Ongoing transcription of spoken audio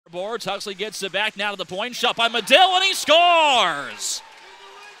Boards, Huxley gets it back now to the point. Shot by Medill, and he scores!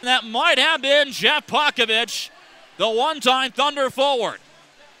 That might have been Jeff Pokovich, the one-time Thunder forward.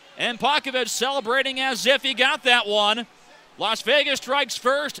 And Pokovich celebrating as if he got that one. Las Vegas strikes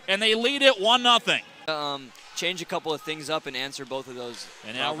first, and they lead it 1-0. Change a couple of things up and answer both of those.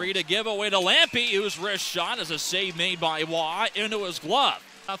 And now Reed a giveaway to Lampy, whose wrist shot is a save made by Waugh into his glove.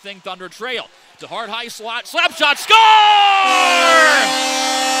 Nothing Thunder trail. To hard high slot, slap shot, score!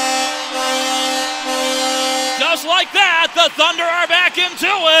 Just like that, the Thunder are back into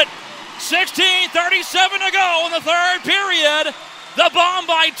it. 16:37 to go in the third period. The bomb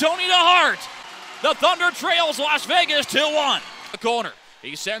by Tony DeHart. The Thunder trails Las Vegas 2-1. The corner.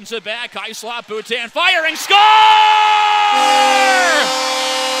 He sends it back. High slot, Boutin firing. Score!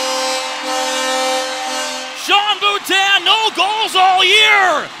 Sean Boutin, no goals all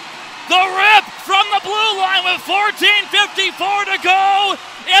year. The rip from the blue line with 14:54 to go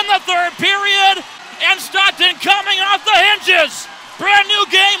in the third period. And Stockton coming off the hinges. Brand new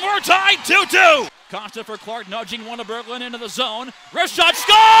game. We're tied 2-2. Costa for Clark, nudging one of Bergland into the zone. Wrist shot,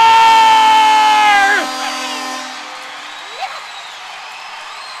 score!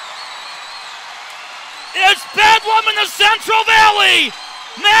 It's Bedlam in the Central Valley.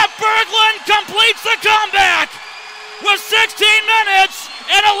 Matt Bergland completes the comeback with 16 minutes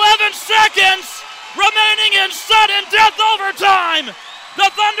and 11 seconds remaining in sudden death overtime.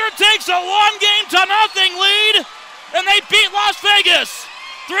 The Thunder takes a 1-0 lead, and they beat Las Vegas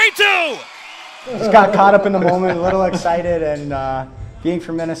 3-2. Just got caught up in the moment, a little excited, and being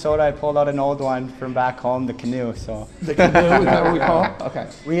from Minnesota, I pulled out an old one from back home, the canoe. So the canoe, is that what we call it? Okay.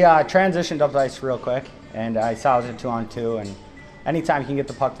 We transitioned up the ice real quick, and I saw it was a 2-on-2, and anytime you can get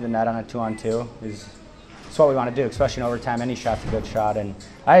the puck to the net on a 2-on-2 is what we want to do, especially in overtime. Any shot's a good shot, and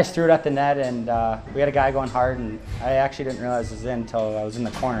I just threw it at the net, and we had a guy going hard, and I actually didn't realize it was in until I was in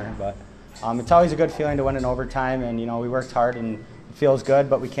the corner. But it's always a good feeling to win in overtime, and we worked hard, and it feels good,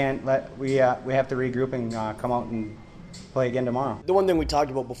 but we can't we have to regroup and come out and play again tomorrow. The one thing we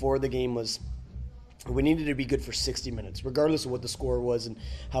talked about before the game was we needed to be good for 60 minutes, regardless of what the score was and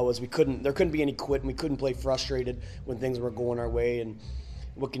how it was. There couldn't be any quit, and we couldn't play frustrated when things were going our way. And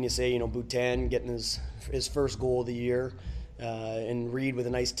what can you say? Boutin getting his first goal of the year, and Reed with a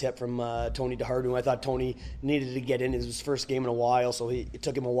nice tip from Tony DeHart, who I thought Tony needed to get in. It was his first game in a while, so it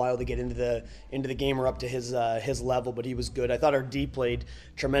took him a while to get into the game or up to his level, but he was good. I thought our D played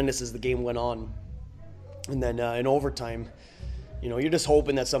tremendous as the game went on. And then in overtime, you're just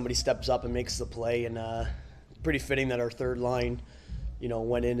hoping that somebody steps up and makes the play, and pretty fitting that our third line,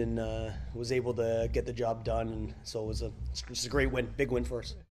 went in and was able to get the job done, and so it was a great win, big win for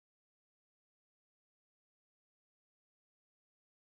us.